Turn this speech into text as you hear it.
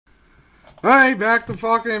Hey, back to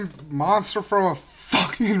fucking monster from a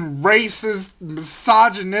fucking racist,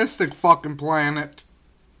 misogynistic fucking planet.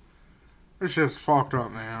 It's just fucked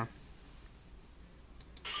up, man.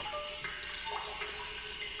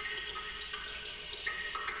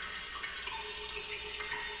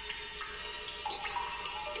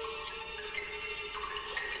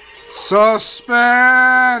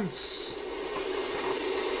 Suspense!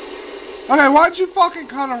 Okay, why'd you fucking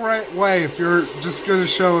cut away if you're just gonna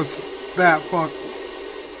show us that fuck?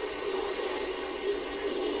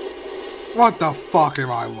 What the fuck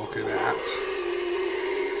am I looking at?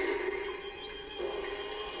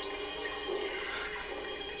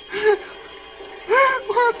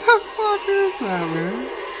 What the fuck is that, man?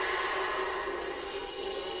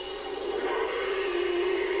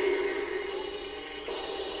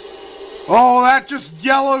 Oh, that just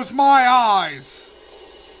yellows my eyes.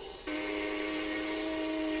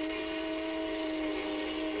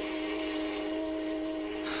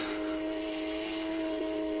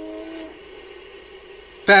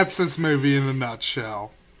 That's this movie in a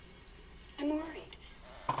nutshell. I'm worried.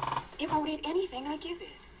 It won't eat anything I give it.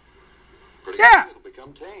 Yeah. It'll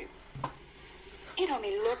become tame. It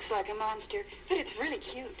only looks like a monster, but it's really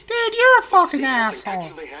cute. Dude, you're a fucking Something asshole.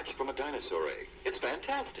 actually hatched from a dinosaur egg. It's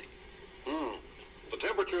fantastic. The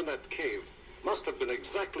temperature in that cave must have been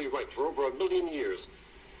exactly right for over 1 million years.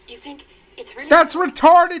 You think it's really... That's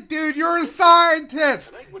retarded, dude. You're a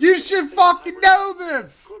scientist. You should fucking know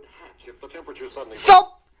this. Could hatch if the temperature suddenly...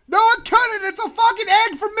 No, it couldn't. It's a fucking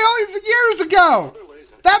egg from millions of years ago.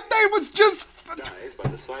 That thing was just... dies by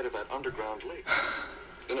the side of that underground lake.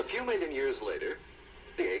 Then a few million years later,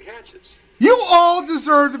 the egg hatches. You all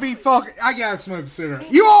deserve to be fucking... I gotta smoke a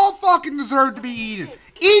cigarette. You all fucking deserve to be eaten.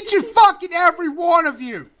 Each and fucking every one of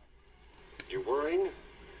you. You worrying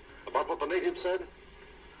about what the natives said?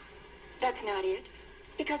 That's not it.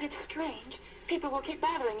 Because it's strange. People will keep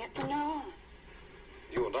bothering it from now on.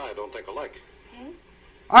 You and I don't think alike.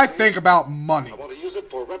 I think about money. I want to use it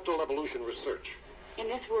for reptile evolution research. In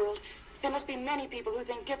this world, there must be many people who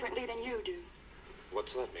think differently than you do.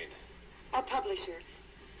 What's that mean? A publisher.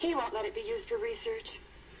 He won't let it be used for research.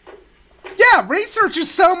 Yeah, research is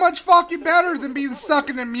so much fucking better than being stuck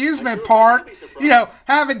in an amusement park. You know,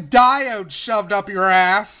 having diodes shoved up your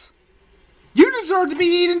ass. You deserve to be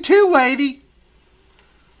eaten too, lady.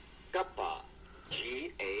 Gappa.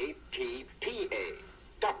 G-A-P-P-A.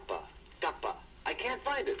 Gappa. Gappa. I can't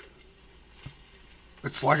find it.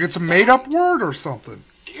 It's like it's a made-up word or something.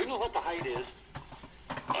 Do you know what the height is?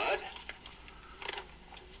 What?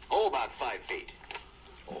 Oh, about 5 feet.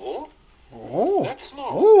 Oh? Oh. That's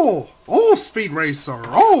small. Oh. Oh, Speed Racer.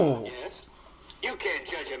 Oh. Yes. You can't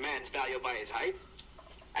judge a man's value by his height.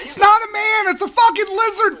 And It's you not a man. It's a fucking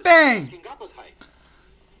lizard thing. King Gappa's height.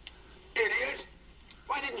 Idiot!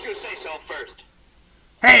 Why didn't you say so first?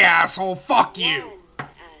 Hey, asshole. Fuck you. 1 and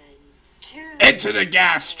 2. Into the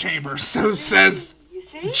gas chamber. So says You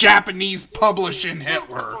see? Japanese publishing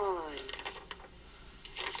Hitler.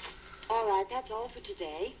 All right, that's all for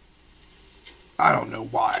today. I don't know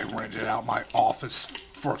why I rented out my office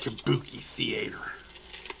for a kabuki theater.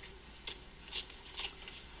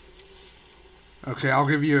 Okay, I'll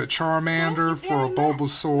give you a Charmander Thank you for a very much.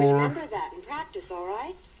 Bulbasaur. Remember that in practice, all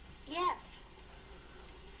right? Yes.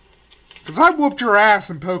 Because I whooped your ass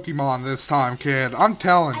in Pokemon this time, kid. I'm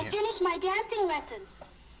telling I you. finished my dancing lesson.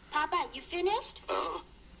 Papa, you finished?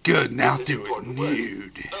 Good, now do it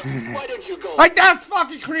nude. Why don't you go? Like, that's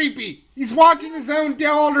fucking creepy. He's watching his own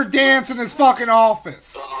daughter dance in his fucking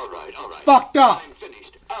office. All right, all right. Fucked up. I'm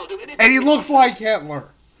finished. I'll do anything. And he looks like Hitler.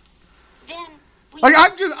 Then we Like,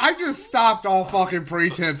 I just stopped all fucking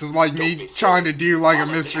pretense of, like, me trying to do, like, a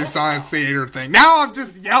Mystery Science Theater thing. Now I'm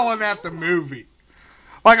just yelling at the movie.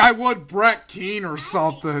 Like I would Brett Keane or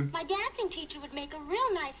something. My dancing teacher would make a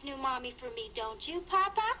real nice new mommy for me, don't you,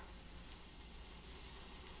 Papa?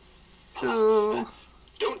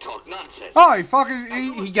 Don't talk nonsense. Oh,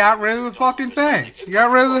 he got rid of the fucking thing. He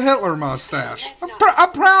got rid of the Hitler mustache.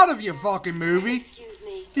 I'm proud of you, fucking movie. Excuse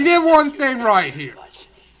me. You did one thing right here.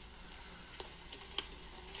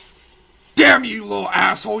 Damn you, little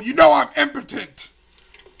asshole. You know I'm impotent.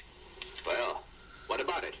 Well, what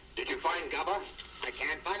about it? Did you find Gabba? I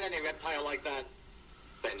can't find any reptile like that.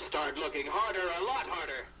 Then start looking harder, a lot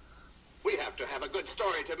harder. We have to have a good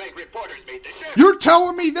story to make reporters meet the sheriff. You're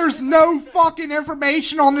telling me there's no fucking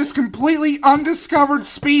information on this completely undiscovered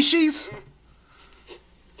species?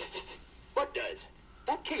 What does?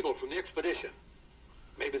 That cable from the expedition.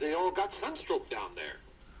 Maybe they all got sunstroke down there.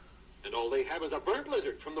 And all they have is a burnt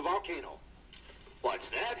lizard from the volcano. What's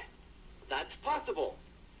that? That's possible.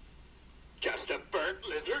 Just a burnt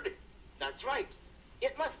lizard? That's right.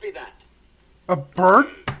 It must be that. A bird?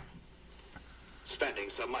 Spending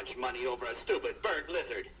so much money over a stupid bird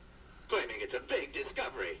lizard. Claiming it's a big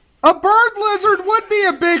discovery. A bird lizard would be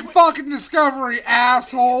a big fucking discovery,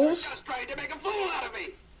 assholes. Just trying to make a fool out of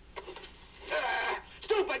me.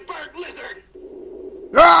 Stupid bird lizard.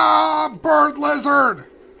 Ah, bird lizard.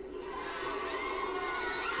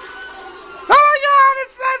 Oh my god,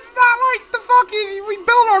 that's not like the fucking, we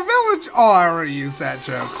built our village. Oh, I already used that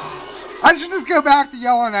joke. I should just go back to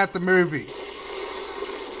yelling at the movie.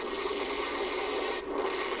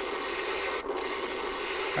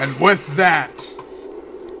 And with that,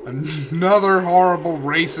 another horrible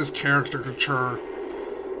racist caricature,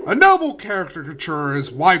 a noble caricature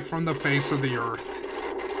is wiped from the face of the earth.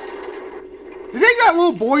 You think that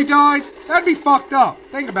little boy died? That'd be fucked up.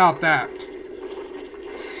 Think about that.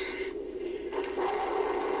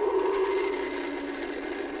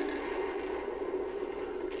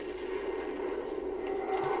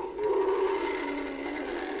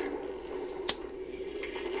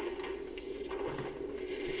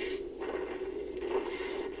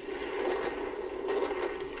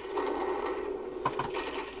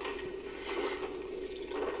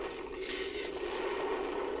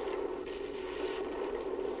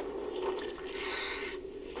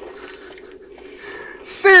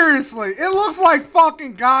 Seriously, it looks like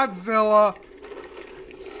fucking Godzilla.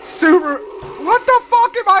 Super. What the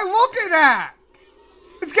fuck am I looking at?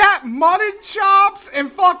 It's got mutton chops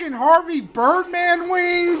and fucking Harvey Birdman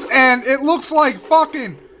wings, and it looks like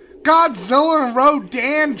fucking Godzilla and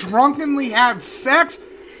Rodan drunkenly had sex.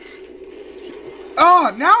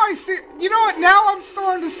 Oh, now I see. You know what? Now I'm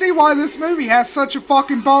starting to see why this movie has such a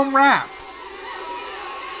fucking bum rap.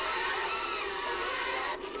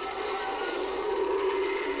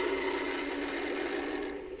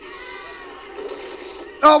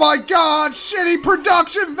 Oh my god, shitty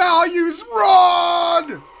production values,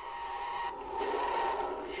 run!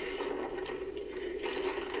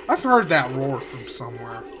 I've heard that roar from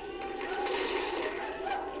somewhere.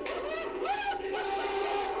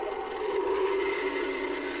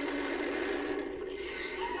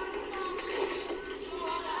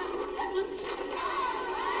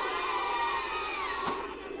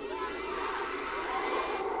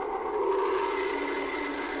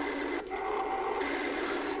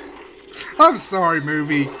 I'm sorry,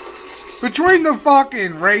 movie. Between the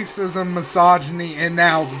fucking racism, misogyny, and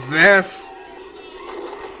now this,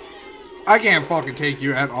 I can't fucking take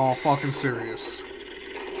you at all fucking serious.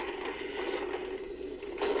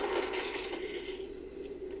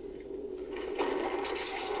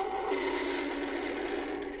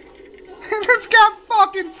 And it's got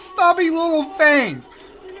fucking stubby little fangs.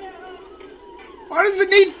 Why does it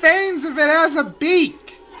need fangs if it has a beak?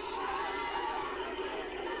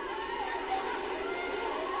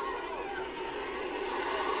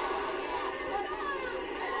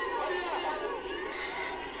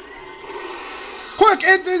 Quick,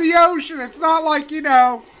 into the ocean. It's not like, you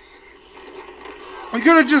know, we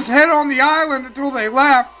could have just hid on the island until they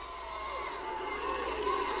left.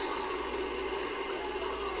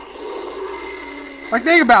 Like,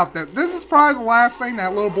 think about that. This is probably the last thing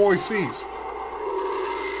that little boy sees.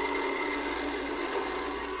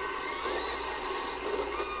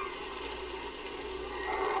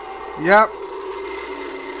 Yep.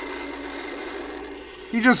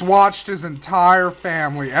 He just watched his entire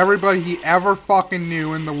family, everybody he ever fucking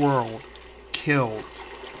knew in the world, killed.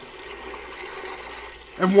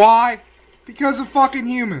 And why? Because of fucking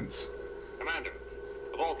humans. Commander,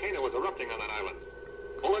 a volcano is erupting on that island.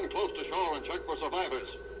 Pull in close to shore and check for survivors.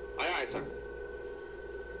 Aye, aye, sir.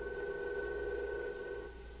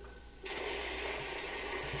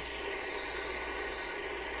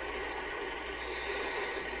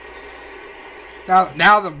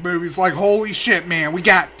 Now the movie's like, holy shit, man, we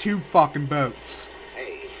got 2 fucking boats.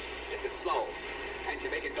 Hey, this is slow. Can't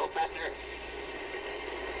you make it go faster?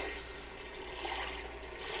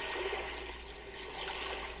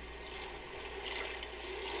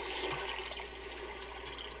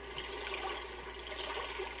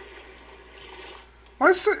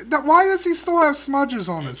 Why does he still have smudges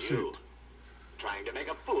on his suit? Trying to make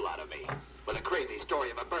a fool out of me with a crazy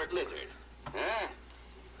story of a bird lizard. Huh?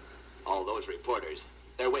 All those reporters,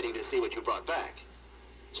 they're waiting to see what you brought back.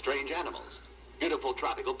 Strange animals, beautiful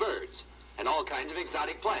tropical birds, and all kinds of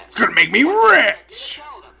exotic plants. It's gonna make me rich!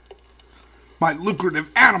 My lucrative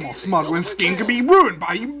animal smuggling scheme could be ruined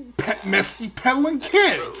by you mesky peddling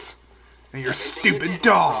kids! And your stupid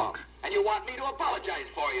dog. And you want me to apologize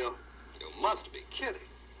for you? You must be kidding.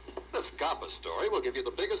 This Kappa story will give you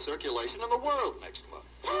the biggest circulation in the world next month.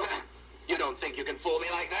 You don't think you can fool me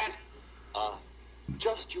like that?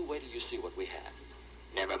 Just you wait till you see what we have.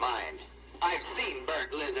 Never mind. I've seen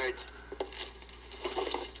burnt lizards.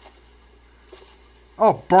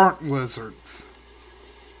 Oh, burnt lizards.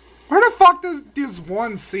 Where the fuck does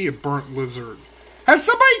one see a burnt lizard? Has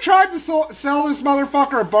somebody tried to sell this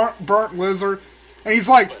motherfucker a burnt lizard? And he's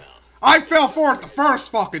like, I fell for it the first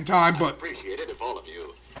fucking time, but... I'd appreciate it if all of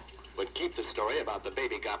you would keep the story about the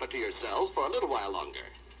baby gopper to yourselves for a little while longer.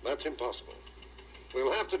 That's impossible.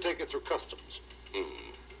 We'll have to take it through customs.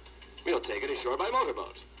 We'll take it ashore by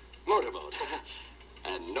motorboat. Motorboat.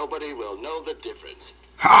 And nobody will know the difference.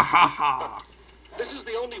 Ha ha ha. This is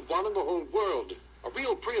the only one in the whole world. A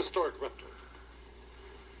real prehistoric reptile.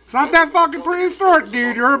 It's not that fucking prehistoric,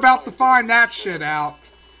 dude. You're about to find that shit out.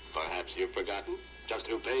 Perhaps you've forgotten just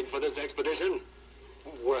who paid for this expedition?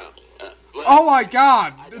 Well, Oh my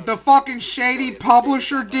god. The fucking shady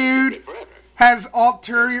publisher, dude, has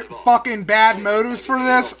ulterior fucking bad motives for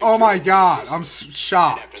this. Oh my god. I'm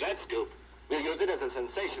shocked. After that scoop, we'll use it as a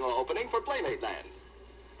sensational opening for Playmate Land.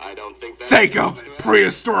 I don't think that's... Think of it.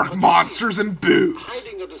 Prehistoric monsters and boobs.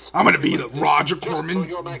 I'm gonna be the Roger Corman,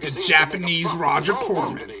 the Japanese Roger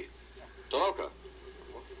Corman. Toloka,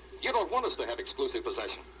 you don't want us to have exclusive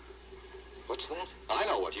possession. what's that? I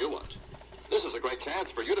know what you want. This is a great chance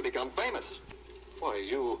for you to become famous. Why,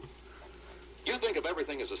 you think of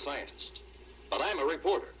everything as a scientist, but I'm a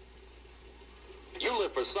reporter. You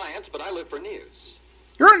live for science, but I live for news.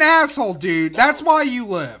 You're an asshole, dude. That's why you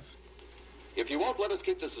live. If you won't let us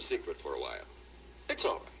keep this a secret for a while, it's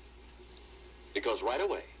all right. Because right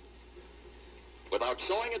away, without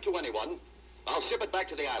showing it to anyone, I'll ship it back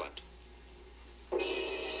to the island.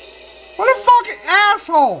 What a fucking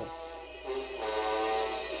asshole!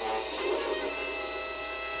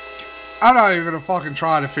 I'm not even gonna fucking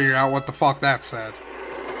try to figure out what the fuck that said.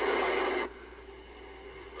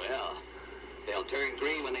 Well, they'll turn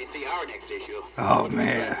green when they see our next issue. Oh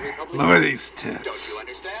man, look at these Don't tits. you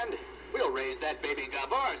understand? We'll raise that baby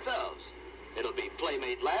gobber ourselves. It'll be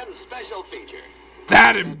Playmate Land's special feature.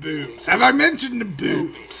 That and boobs. Have I mentioned the Don't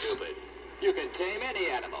be boobs? stupid. You can tame any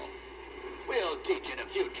animal. We'll teach it a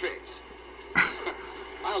few tricks.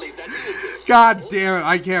 I'll leave that to you kids. God damn it,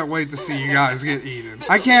 I can't wait to see you guys get eaten.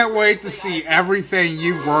 I can't wait to see everything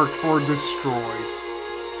you worked for destroyed.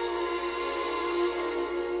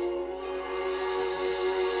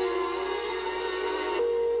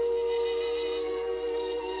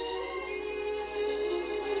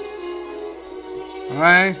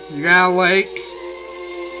 Alright, you got a lake.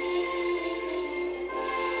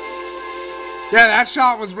 Yeah, that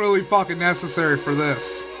shot was really fucking necessary for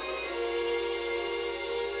this.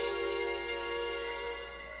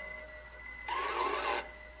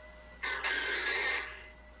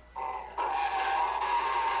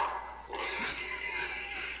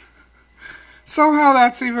 Somehow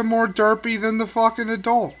that's even more derpy than the fucking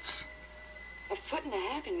adults. 1.5 foot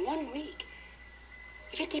in 1 week.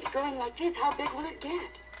 If it keeps growing like this, how big will it get?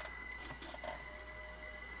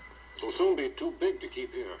 It'll soon be too big to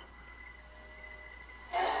keep here.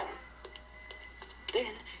 Then,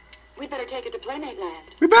 we'd better take it to Playmate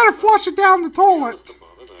Land. We better flush it down the toilet. Just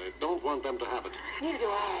about it. I don't want them to have it. Neither do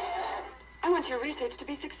I. I want your research to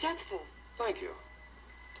be successful. Thank you.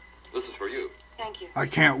 This is for you. Thank you. I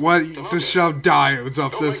can't wait to shove diodes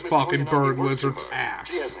up Don't this make me fucking tell you how bird he works lizard's so hard. ass.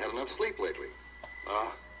 She hasn't had enough sleep lately.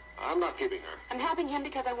 I'm not keeping her. I'm helping him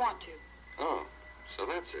because I want to. Oh, so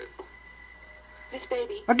that's it. This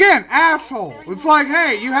baby. Again, asshole. It's like,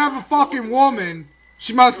 hey, you have a fucking woman.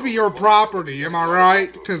 She must be your property, am I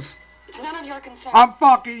right? Because It's none of your concern. I'm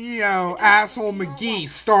fucking, you know, asshole McGee,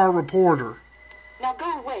 star reporter. Now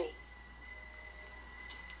go away.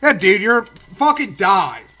 Yeah, dude, you're fucking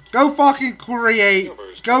die. Go fucking create.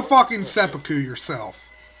 Go fucking seppuku yourself.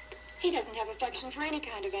 He doesn't have affection for any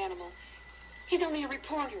kind of animal. He's only a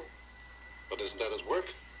reporter. But isn't that his work?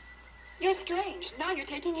 You're strange. Now you're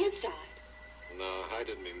taking his side. No, I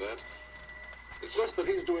didn't mean that. It's just that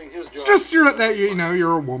he's doing his job. It's just that you know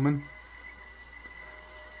you're a woman.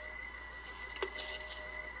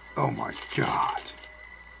 Oh my god.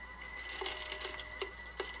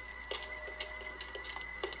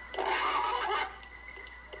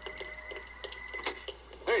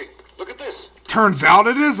 Hey, look at this. Turns out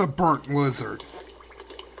it is a burnt lizard.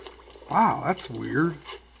 Wow, that's weird.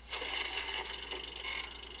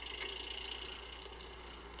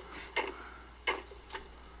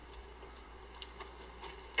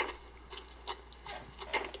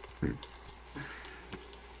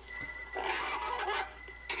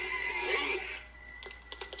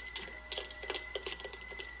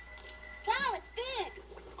 Wow, it's big.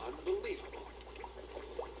 Unbelievable.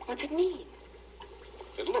 What's it mean?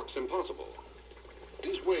 It looks impossible.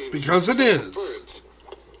 These waves... Because it is. Birds.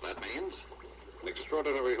 That means An extraordinary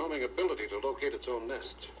extraordinary homing ability to locate its own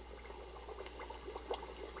nest.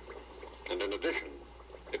 And in addition,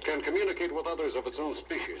 it can communicate with others of its own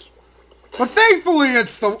species. But thankfully,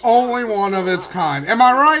 it's the only one of its kind. Am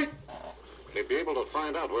I right? They'd be able to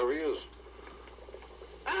find out where he is.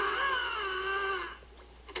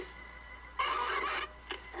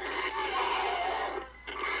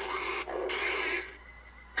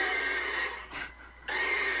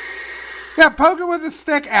 Yeah, poke it with a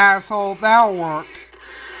stick, asshole. That'll work.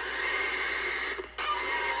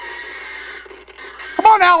 Come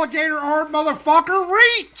on, alligator arm, motherfucker.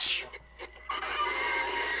 Reach!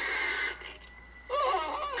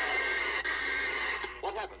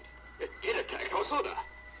 What happened? It attacked Hosoda.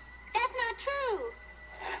 That's not true.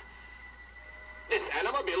 This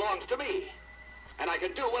animal belongs to me, and I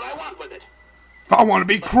can do what I want with it. If I want to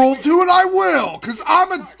be cruel to it, I will, because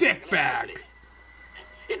I'm a dickbag.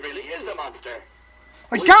 It really is a monster.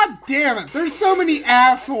 Like, god damn it, there's so many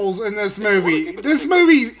assholes in this movie. This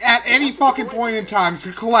movie, at any fucking point in time,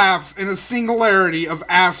 could collapse in a singularity of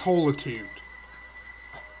assholitude.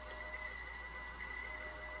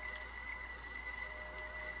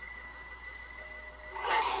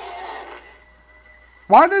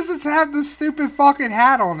 Why does it have this stupid fucking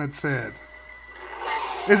hat on its head?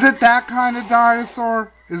 Is it that kind of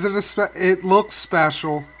dinosaur? Is it it looks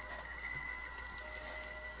special.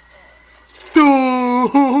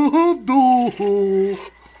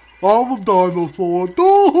 I'm a dinosaur.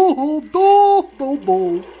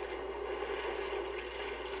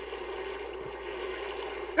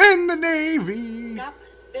 In the Navy. Stop,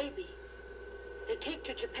 baby. They take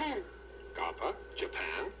to Japan. Kappa?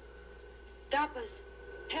 Japan? Dappa's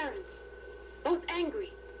parents, both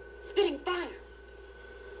angry, spitting fire.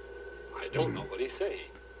 I don't know what he's saying.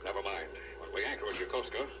 Never mind. When we anchor at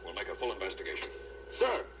Yokosuka, we'll make a full investigation.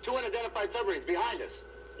 Sir, 2 unidentified submarines behind us.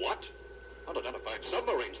 What? Unidentified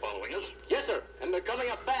submarines following us? Yes, sir, and they're coming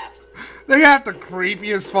up fast. They got the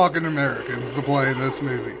creepiest fucking Americans to play in this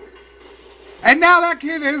movie. And now that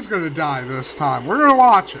kid is gonna die this time. We're gonna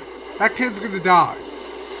watch it. That kid's gonna die.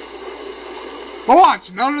 But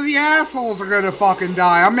watch, none of the assholes are gonna fucking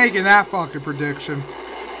die. I'm making that fucking prediction.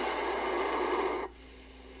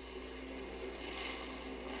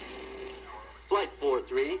 Flight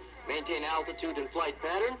 4-3, maintain altitude and flight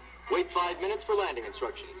pattern. Wait 5 minutes for landing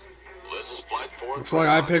instructions. This is Flight 4. Looks like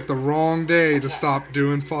I picked the wrong day to stop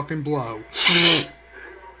doing fucking blow.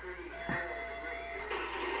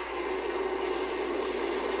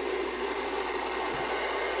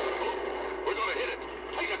 We're gonna hit it.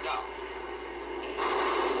 Take it down.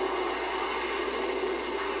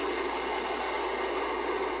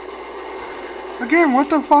 Again, what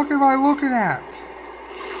the fuck am I looking at?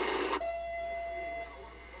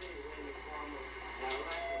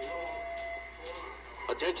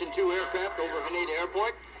 Attention 2 aircraft over Haneda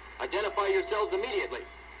Airport. Identify yourselves immediately.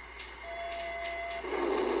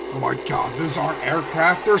 Oh my god, those aren't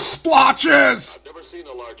aircraft, they're splotches! I've never seen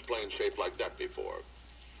a large plane shaped like that before.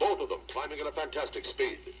 Both of them climbing at a fantastic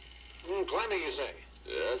speed. Climbing, you say?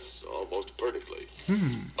 Yes, almost vertically.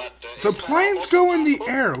 But, So planes go in the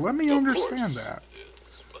air, let me Of understand course. that. Yes,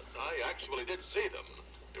 but I actually did see them.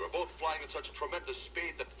 They were both flying at such tremendous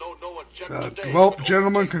speed that no one jet today Well, could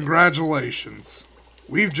gentlemen, overtake them. congratulations.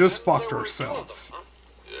 We've just And fucked there were 2 of them, ourselves. huh?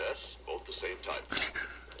 Yes, both the same type.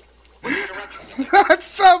 That's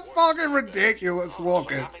so fucking ridiculous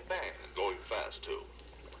looking. Going fast, too.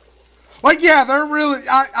 Like, yeah, they're really,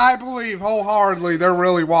 I believe wholeheartedly they're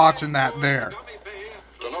really watching that there.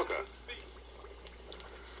 Tanoka,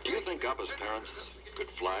 do you think Appa's parents could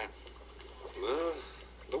fly?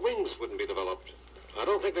 The wings wouldn't be developed. I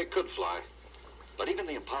don't think they could fly. But even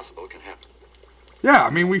the impossible can happen. Yeah,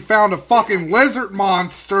 I mean, we found a fucking lizard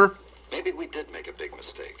monster. Maybe we did make a big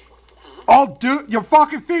mistake. Oh, dude, you're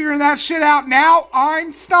fucking figuring that shit out now,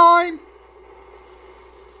 Einstein?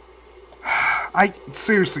 I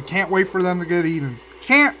seriously can't wait for them to get eaten.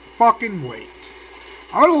 Can't fucking wait.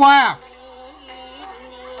 I'm gonna laugh.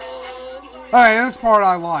 Hey, this part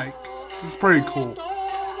I like. This is pretty cool.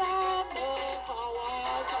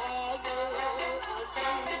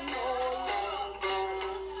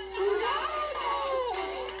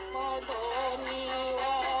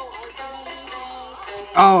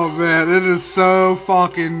 Oh man, it is so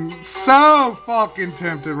fucking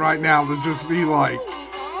tempted right now to just be like,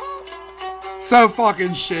 so fucking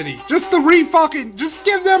shitty. Just to just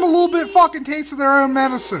give them a little bit fucking taste of their own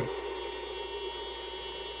medicine.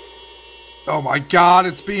 Oh my god,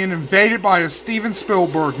 it's being invaded by a Steven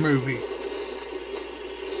Spielberg movie.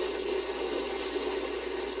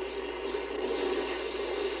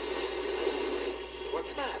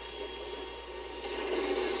 What's that?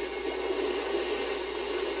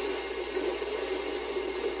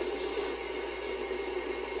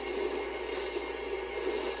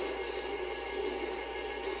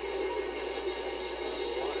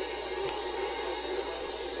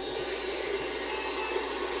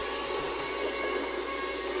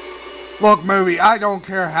 Look, movie, I don't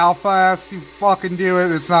care how fast you fucking do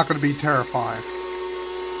it, it's not gonna be terrifying.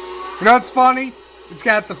 You know what's funny? It's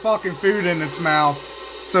got the fucking food in its mouth,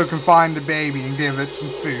 so it can find the baby and give it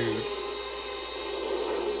some food.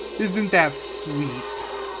 Isn't that sweet?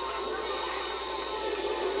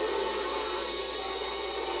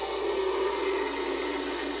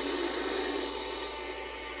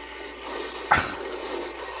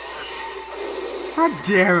 God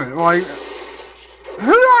damn it, like,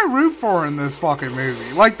 who do I root for in this fucking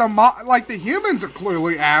movie? Like the humans are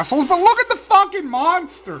clearly assholes, but look at the fucking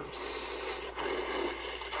monsters.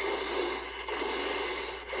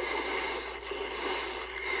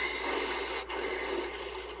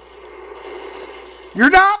 You're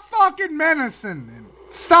not fucking menacing them.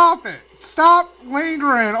 Stop it. Stop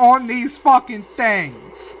lingering on these fucking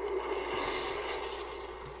things.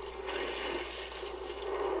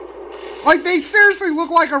 Like, they seriously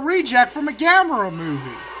look like a reject from a Gamera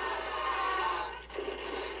movie.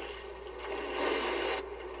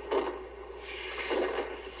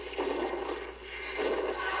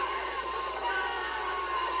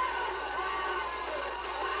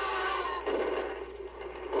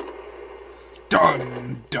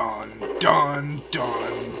 Dun, dun, dun,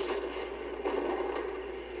 dun.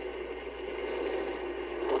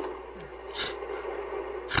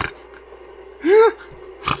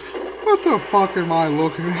 What the fuck am I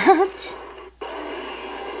looking at?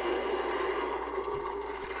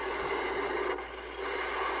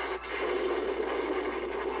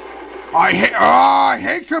 I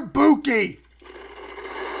hate Kabuki.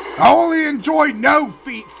 I only enjoy no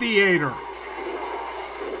feet theater.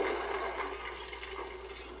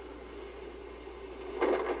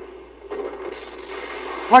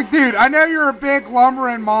 Like, dude, I know you're a big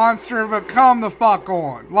lumbering monster, but come the fuck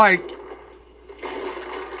on. Like,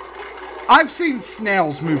 I've seen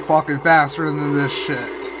snails move fucking faster than this shit.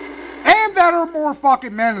 And that are more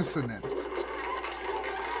fucking menacing than.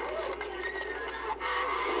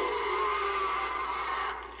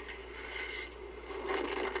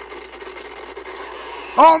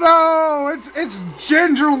 Oh no! It's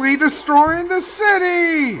gingerly destroying the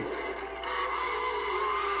city!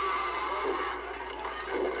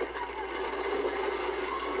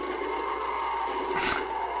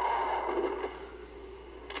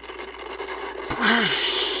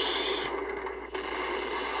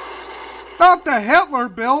 Not the Hitler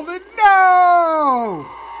building, no!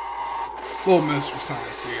 Little Mr.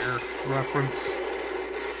 Science here reference.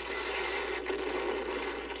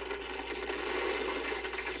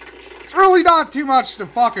 It's really not too much to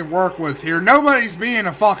fucking work with here. Nobody's being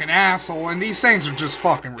a fucking asshole, and these things are just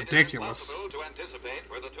fucking ridiculous.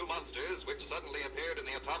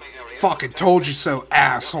 Fucking told you so,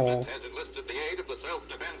 asshole. Has enlisted the aid of the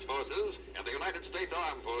self-defense forces and the United States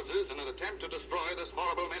Armed Forces in an attempt to destroy this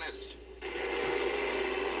horrible menace.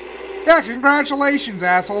 Yeah, congratulations,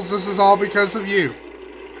 assholes. This is all because of you.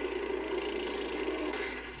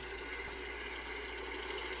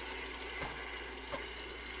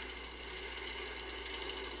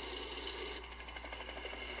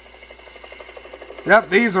 Yep,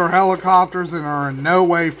 these are helicopters and are in no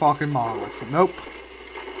way fucking models. Nope.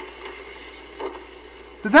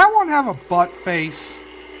 Did that one have a butt face?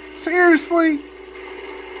 Seriously?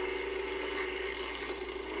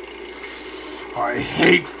 I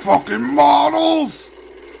hate fucking models!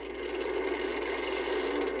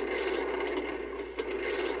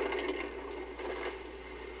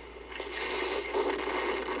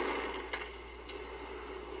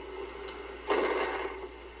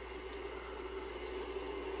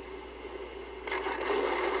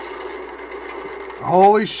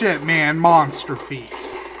 Holy shit, man, monster feet.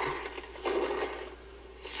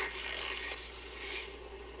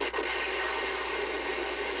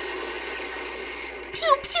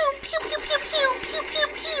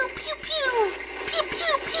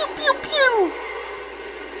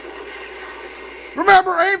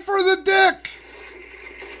 Remember, aim for the dick!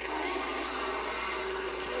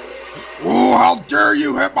 Oh, how dare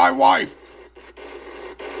you hit my wife!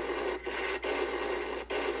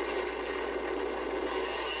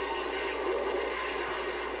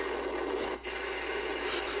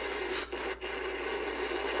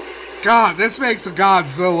 God, this makes a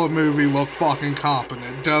Godzilla movie look fucking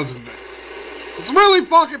competent, doesn't it? It really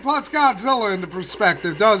fucking puts Godzilla into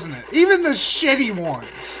perspective, doesn't it? Even the shitty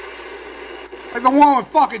ones. Like the one with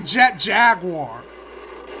fucking Jet Jaguar.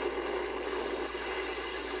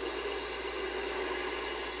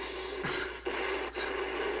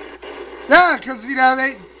 Yeah, because, you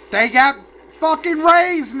know, they got fucking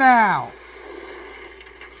raised now.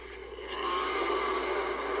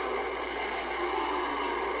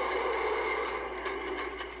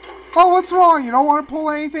 Oh, what's wrong? You don't want to pull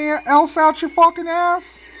anything else out your fucking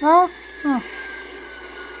ass? No? Huh.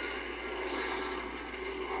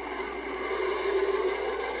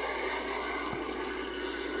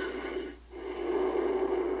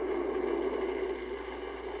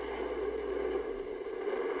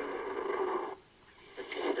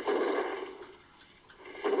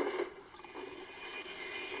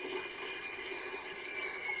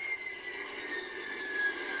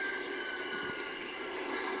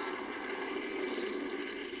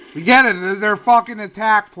 You get it? They're fucking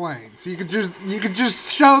attack planes. You could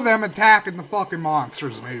just show them attacking the fucking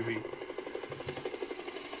monsters movie.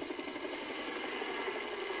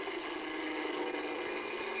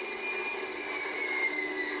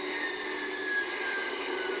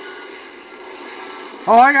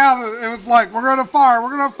 Oh, I got it. It was like, we're gonna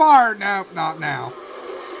fire. No, not now.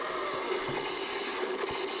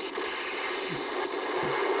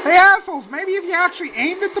 Hey, assholes, maybe if you actually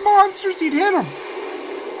aimed at the monsters, you'd hit them.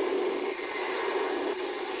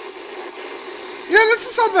 You know, this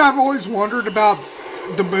is something I've always wondered about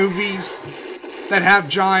the movies that have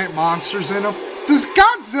giant monsters in them. Does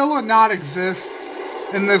Godzilla not exist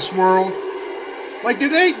in this world? Like, do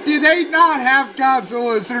they not have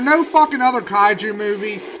Godzilla? Is there no fucking other kaiju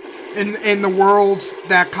movie in the worlds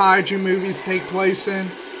that kaiju movies take place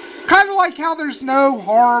in? Kind of like how there's no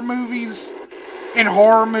horror movies in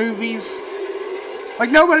horror movies.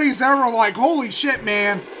 Like, nobody's ever like, holy shit,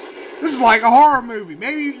 man, this is like a horror movie.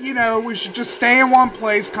 Maybe, you know, we should just stay in one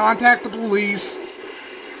place, contact the police.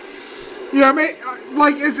 You know,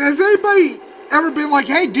 like, has anybody ever been like,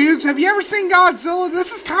 hey, dudes, have you ever seen Godzilla?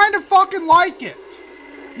 This is kind of fucking like it.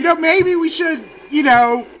 You know, maybe we should, you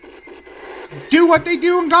know, do what they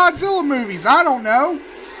do in Godzilla movies. I don't know.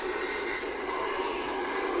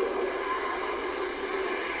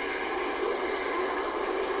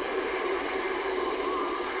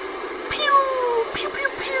 Pew! Pew, pew,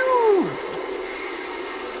 pew!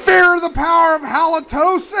 Fear the power of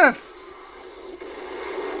halitosis!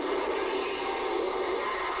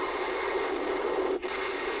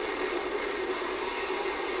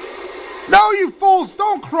 No, you fools,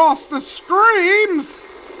 don't cross the streams!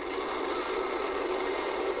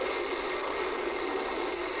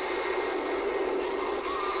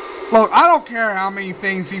 Look, I don't care how many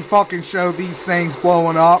things you fucking show these things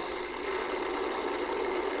blowing up.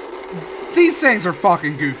 These things are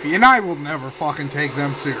fucking goofy, and I will never fucking take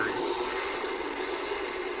them serious.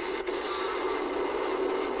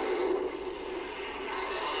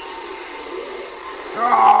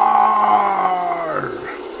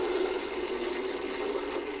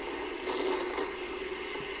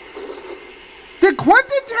 Did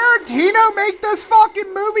Quentin Tarantino make this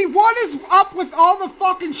fucking movie? What is up with all the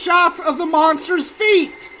fucking shots of the monster's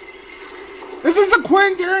feet? Is this a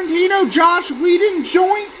Quentin Tarantino, Josh Whedon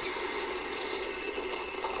joint?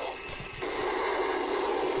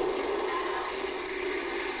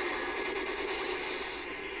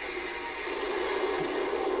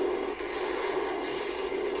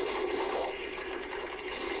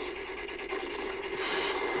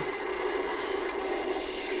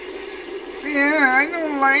 Yeah, I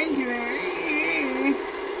don't like it.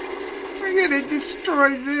 We're gonna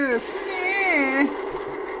destroy this. Yeah.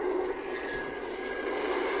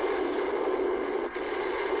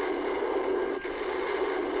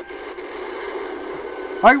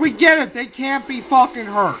 Like, we get it. They can't be fucking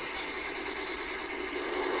hurt.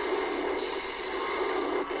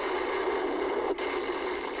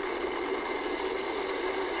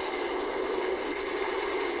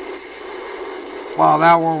 Wow,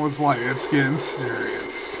 that one was like, it's getting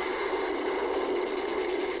serious.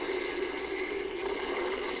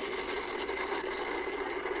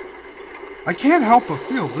 I can't help but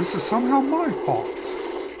feel this is somehow my fault.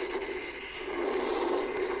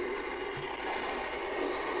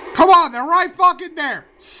 Come on, they're right fucking there.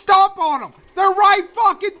 Stomp on them. They're right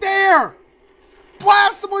fucking there.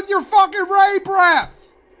 Blast them with your fucking ray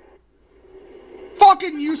breath.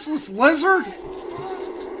 Fucking useless lizard.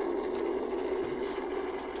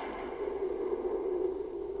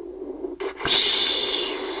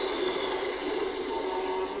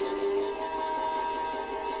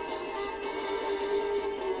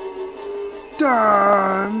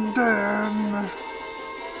 Dun, dun.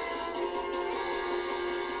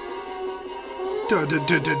 Dun, dun,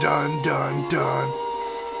 dun, dun, dun, dun.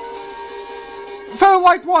 So,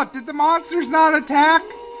 like, what? Did the monsters not attack?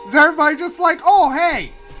 Is everybody just like, oh,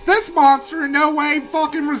 hey, this monster in no way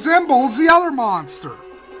fucking resembles the other monster?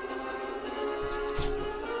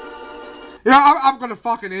 You know, I'm gonna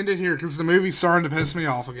fucking end it here because the movie's starting to piss me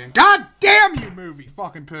off again. God damn you, movie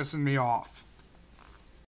fucking pissing me off.